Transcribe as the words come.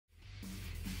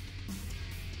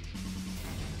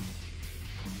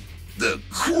the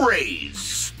crazed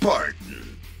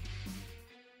Spartan.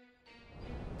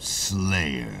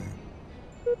 Slayer.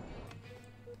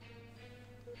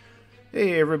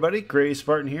 Hey everybody, Gray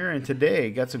Spartan here, and today I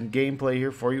got some gameplay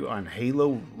here for you on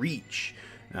Halo Reach.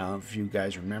 Now, if you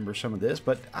guys remember some of this,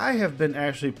 but I have been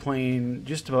actually playing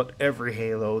just about every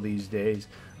Halo these days.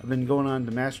 I've been going on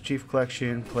the Master Chief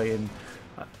Collection, playing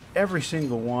every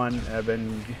single one. I've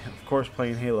been, of course,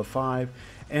 playing Halo 5,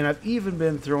 and I've even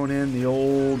been throwing in the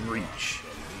old Reach.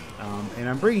 And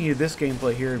I'm bringing you this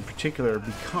gameplay here in particular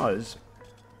because,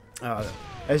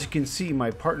 as you can see,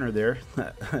 my partner there,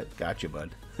 gotcha,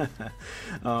 bud.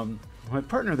 My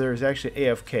partner there is actually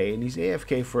AFK, and he's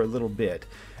AFK for a little bit.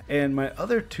 And my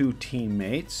other two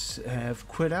teammates have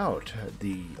quit out.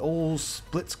 The old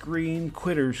split screen,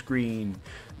 quitter screen,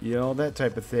 you know, that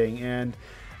type of thing. And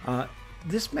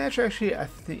this match actually, I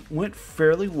think, went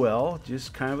fairly well.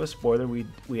 Just kind of a spoiler,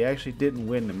 we actually didn't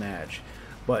win the match.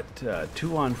 But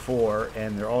 2 on 4,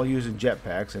 and they're all using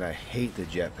jetpacks, and I hate the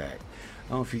jetpack. I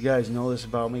don't know if you guys know this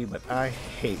about me, but I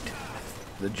hate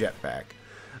the jetpack.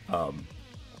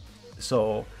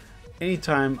 So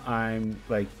anytime I'm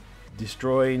like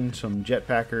destroying some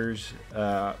jetpackers,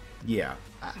 yeah,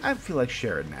 I feel like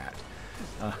sharing that.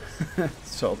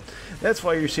 So that's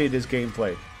why you're seeing this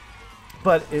gameplay.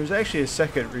 But it was actually a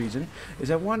second reason, is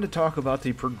I wanted to talk about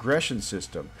the progression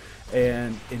system.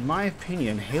 And in my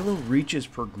opinion, Halo Reach's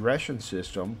progression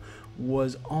system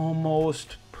was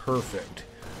almost perfect.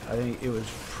 I think it was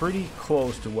pretty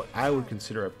close to what I would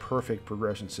consider a perfect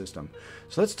progression system.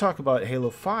 So let's talk about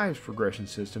Halo 5's progression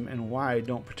system and why I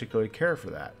don't particularly care for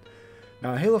that.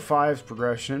 Now, Halo 5's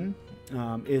progression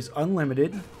is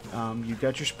unlimited. You've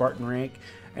got your Spartan rank,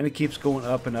 and it keeps going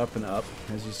up and up and up.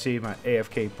 As you see, my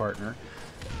AFK partner,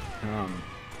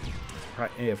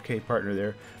 AFK partner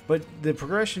there. But the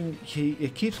progression,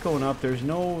 it keeps going up. There's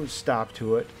no stop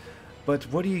to it. But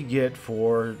what do you get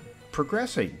for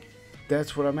progressing?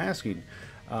 That's what I'm asking.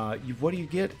 What you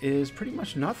get is pretty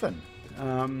much nothing.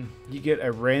 You get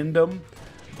a random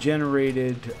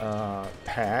generated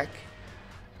pack,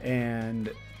 and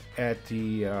at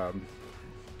the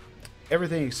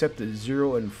everything except the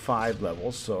 0 and 5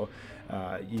 levels. So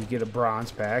you get a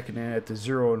bronze pack, and then at the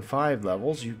 0 and 5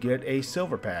 levels you get a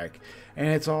silver pack, and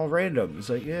it's all random. It's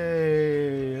like,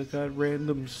 yay, I got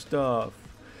random stuff.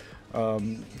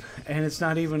 And it's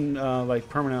not even like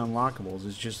permanent unlockables.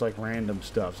 It's just like random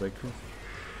stuff. It's like,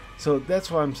 so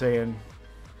that's why I'm saying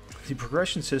the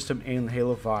progression system in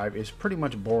Halo 5 is pretty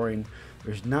much boring.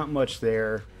 There's not much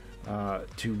there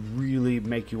to really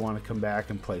make you want to come back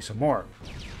and play some more.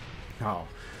 Now,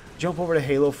 jump over to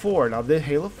Halo 4. Now, the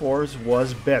Halo 4's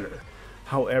was better.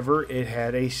 However, it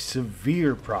had a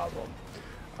severe problem.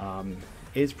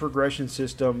 Its progression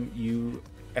system,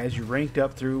 as you ranked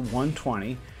up through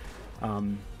 120,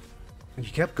 you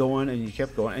kept going and you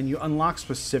kept going, and you unlock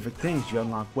specific things. You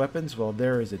unlock weapons. Well,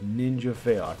 there is a ninja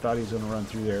fail. I thought he was going to run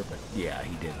through there, but yeah,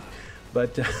 he didn't.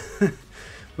 But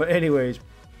but anyways,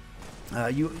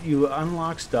 you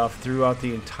unlock stuff throughout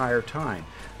the entire time,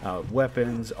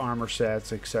 weapons, armor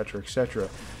sets, etc., etc.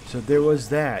 So there was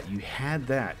that. You had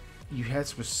that. You had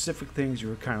specific things you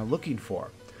were kind of looking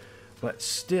for, but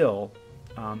still.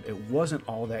 It wasn't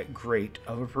all that great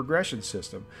of a progression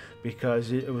system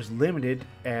because it was limited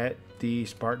at the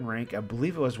Spartan rank. I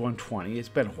believe it was 120. It's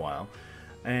been a while.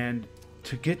 And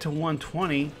to get to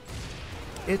 120,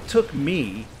 it took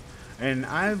me, and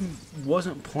I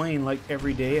wasn't playing like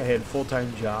every day. I had a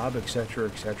full-time job, etc.,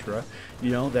 etc., you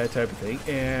know, that type of thing.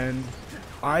 And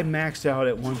I maxed out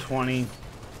at 120.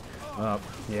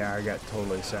 Yeah, I got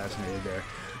totally assassinated there.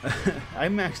 I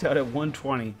maxed out at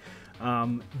 120.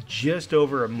 Just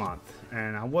over a month,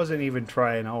 and I wasn't even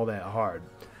trying all that hard.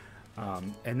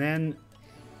 And then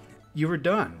you were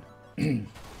done. And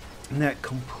that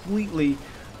completely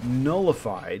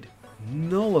nullified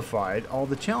all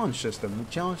the challenge system.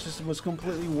 The challenge system was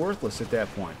completely worthless at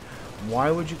that point. Why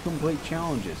would you complete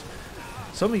challenges?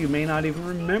 Some of you may not even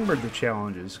remember the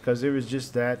challenges because it was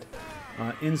just that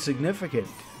insignificant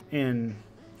in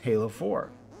Halo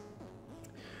 4.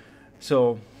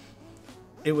 So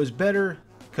it was better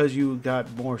because you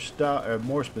got more stuff,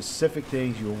 more specific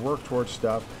things. You work towards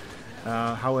stuff.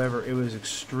 However, it was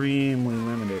extremely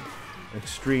limited,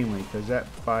 extremely, because that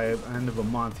by the end of a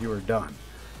month you were done.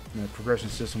 And the progression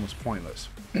system was pointless.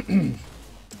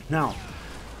 Now,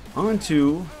 on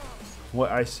to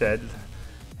what I said.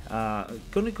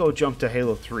 Going to go jump to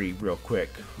Halo 3 real quick.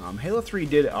 Halo 3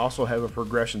 did also have a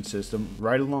progression system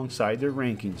right alongside their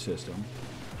ranking system.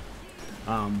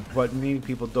 What many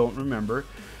people don't remember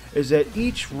is that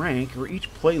each rank or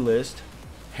each playlist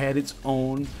had its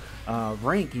own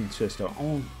ranking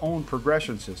system, own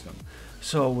progression system.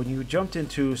 So when you jumped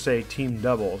into, say, team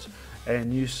doubles,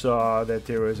 and you saw that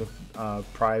there was a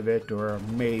private or a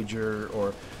major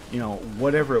or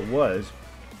whatever it was,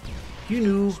 you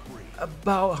knew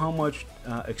about how much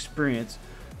experience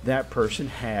that person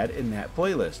had in that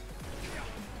playlist.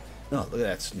 Oh, look at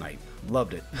that snipe!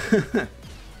 Loved it.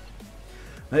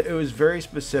 It was very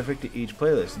specific to each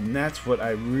playlist, and that's what I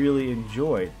really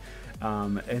enjoyed.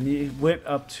 And it went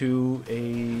up to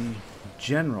a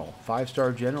general,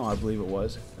 5-star general, I believe it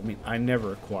was. I mean, I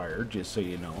never acquired, just so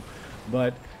you know.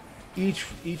 But each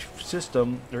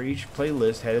system or each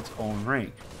playlist had its own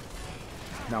rank.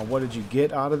 Now, what did you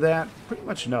get out of that? Pretty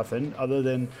much nothing, other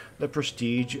than the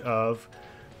prestige of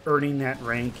earning that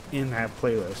rank in that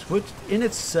playlist, which in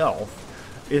itself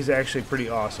is actually pretty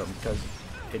awesome, because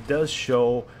it does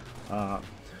show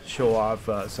off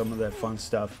some of that fun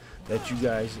stuff that you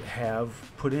guys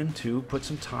have put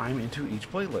some time into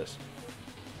each playlist.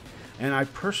 And I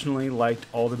personally liked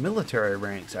all the military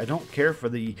ranks. I don't care for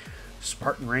the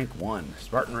Spartan rank 1,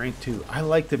 Spartan rank 2. I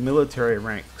like the military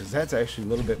rank because that's actually a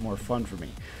little bit more fun for me.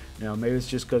 Maybe it's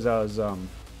just because I was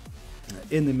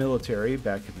in the military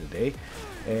back in the day.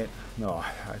 And no,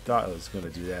 I thought I was going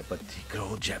to do that, but good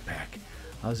old jetpack.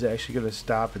 I was actually going to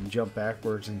stop and jump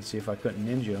backwards and see if I couldn't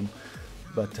ninja him.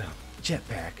 But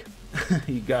jetpack,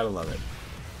 you gotta love it.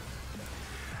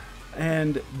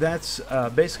 And that's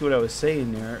basically what I was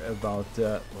saying there about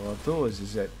those,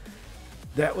 is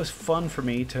that was fun for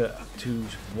me to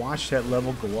watch that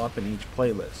level go up in each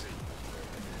playlist.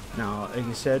 Now, like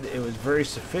I said, it was very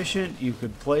sufficient. You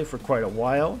could play for quite a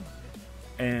while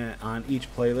and on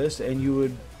each playlist,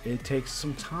 and it takes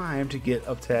some time to get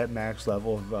up to that max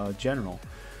level of general.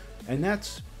 And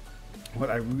that's what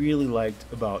I really liked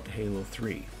about Halo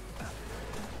 3.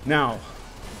 Now,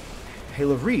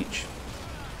 Halo Reach.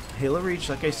 Halo Reach,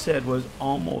 like I said, was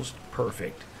almost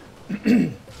perfect.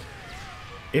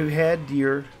 It had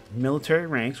your military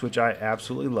ranks, which I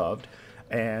absolutely loved,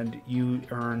 and you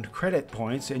earned credit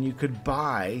points, and you could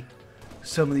buy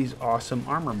some of these awesome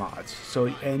armor mods.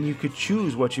 And you could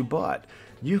choose what you bought.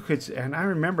 And I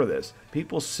remember this.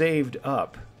 People saved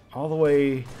up all the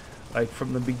way, like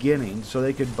from the beginning, so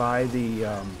they could buy the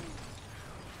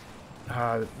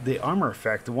armor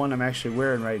effect, the one I'm actually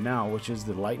wearing right now, which is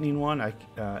the lightning one,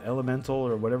 elemental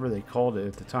or whatever they called it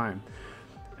at the time.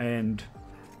 And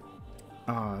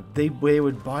they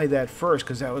would buy that first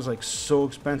because that was like so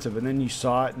expensive, and then you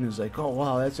saw it and it was like, oh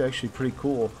wow, that's actually pretty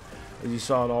cool. As you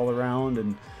saw it all around,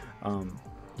 and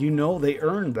they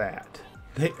earned that.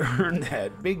 They earned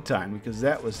that big time, because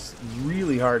that was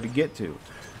really hard to get to.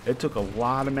 It took a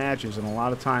lot of matches and a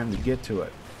lot of time to get to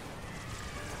it.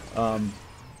 And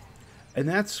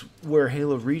that's where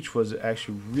Halo Reach was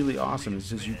actually really awesome. It's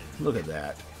just, you look at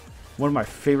that. One of my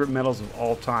favorite medals of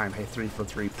all time. Hey, 3 for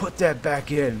 3. Put that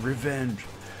back in. Revenge.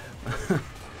 Look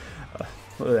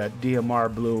at that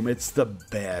DMR bloom. It's the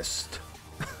best.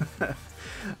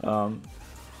 But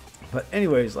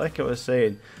anyways, like I was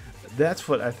saying, that's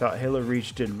what I thought Halo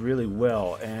Reach did really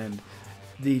well. And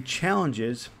the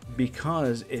challenges,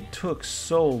 because it took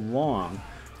so long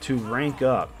to rank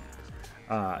up,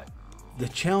 the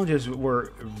challenges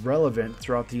were relevant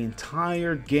throughout the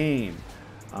entire game.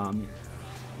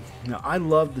 I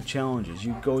love the challenges.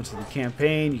 You go to the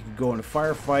campaign, you can go in a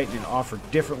firefight, and offer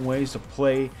different ways to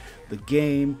play the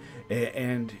game,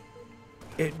 and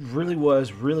it really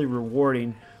was really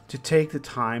rewarding to take the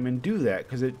time and do that,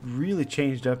 because it really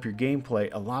changed up your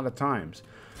gameplay a lot of times.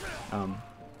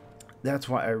 That's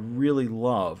why I really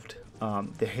loved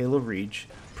the Halo Reach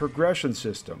progression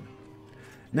system.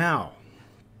 Now,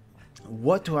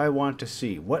 what do I want to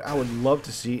see? What I would love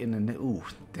to see in the... Ooh,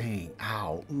 dang,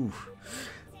 ow, ooh.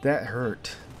 That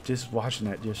hurt. Just watching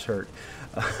that just hurt.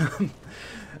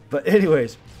 But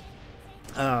anyways,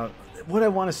 what I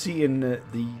want to see in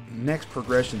the next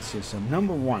progression system,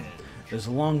 number one, is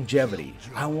longevity.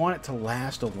 I want it to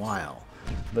last a while.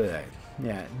 But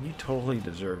yeah, you totally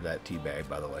deserve that teabag,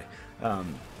 by the way. I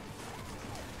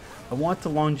want the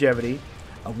longevity.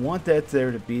 I want that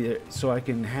there to be there so I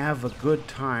can have a good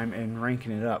time in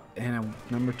ranking it up. And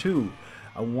number two,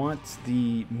 I want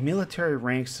the military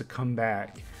ranks to come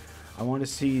back. I want to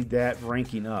see that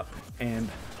ranking up. And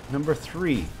number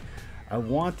three, I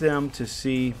want them to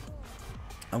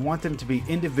be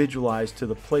individualized to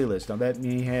the playlist. Now that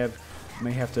may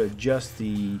have to adjust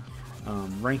the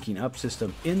ranking up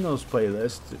system in those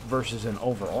playlists versus an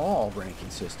overall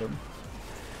ranking system.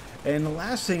 And the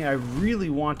last thing I really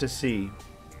want to see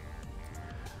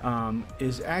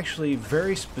is actually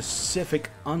very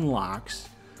specific unlocks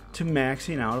to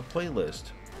maxing out a playlist.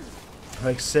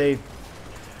 Like, say,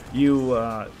 you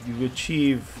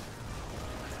achieve.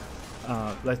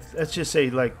 Let's just say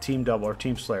like Team Double or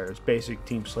Team Slayers, basic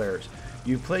Team Slayers.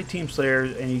 You play Team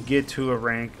Slayers and you get to a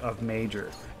rank of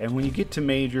Major, and when you get to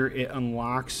Major, it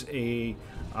unlocks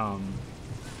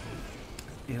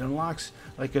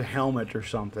like a helmet or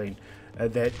something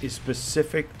that is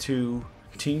specific to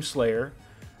Team Slayer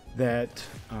that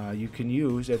you can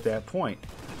use at that point.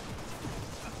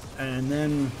 And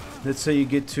then let's say you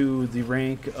get to the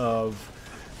rank of,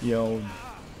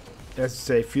 let's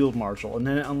say Field Marshal, and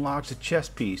then it unlocks a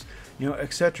chest piece,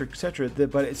 etc., etc.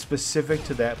 But it's specific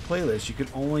to that playlist. You can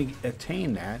only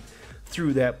attain that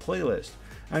through that playlist.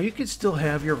 Now you could still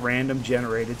have your random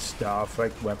generated stuff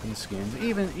like weapon skins.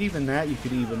 Even that you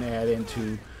could even add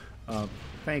into.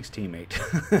 Thanks,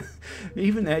 teammate.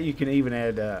 Even that you can even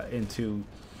add into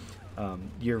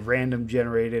your random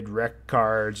generated rec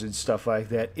cards and stuff like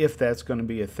that, if that's going to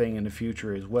be a thing in the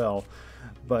future as well.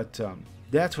 But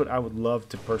that's what I would love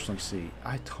to personally see.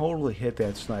 I totally hit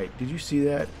that snipe. Did you see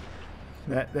that?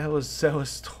 That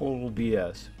was total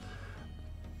BS.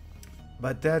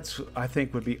 But that's, I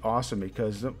think, would be awesome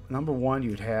because number one,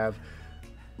 you'd have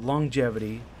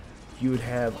longevity, you would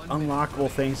have unlockable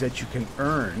things that you can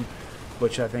earn,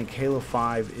 which I think Halo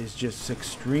 5 is just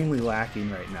extremely lacking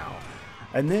right now.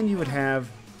 And then you would have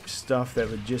stuff that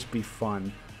would just be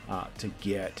fun to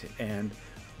get and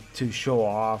to show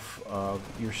off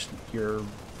your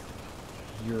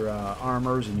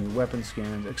armors and your weapon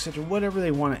skins, etc. Whatever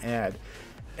they want to add,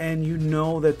 and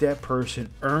that person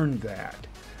earned that.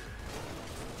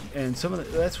 And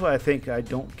that's why I think I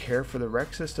don't care for the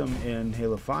rec system in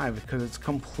Halo 5, because it's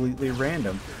completely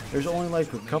random. There's only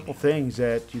like a couple things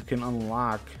that you can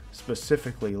unlock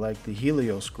specifically, like the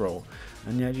Helio Scroll,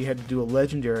 and yet you had to do a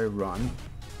legendary run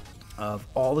of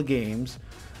all the games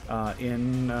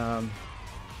in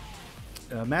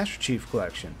Master Chief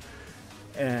Collection,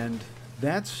 and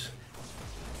that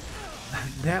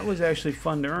was actually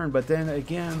fun to earn. But then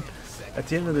again, at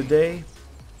the end of the day,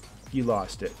 you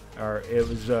lost it, or it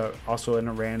was also in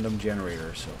a random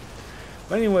generator. So,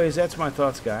 but anyways, that's my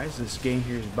thoughts, guys. This game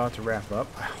here is about to wrap up.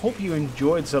 I hope you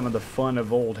enjoyed some of the fun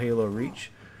of old Halo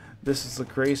Reach. This is the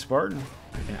Crazy Spartan,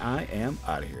 and I am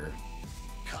out of here.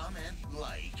 Comment,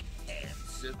 like, and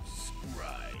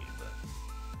subscribe.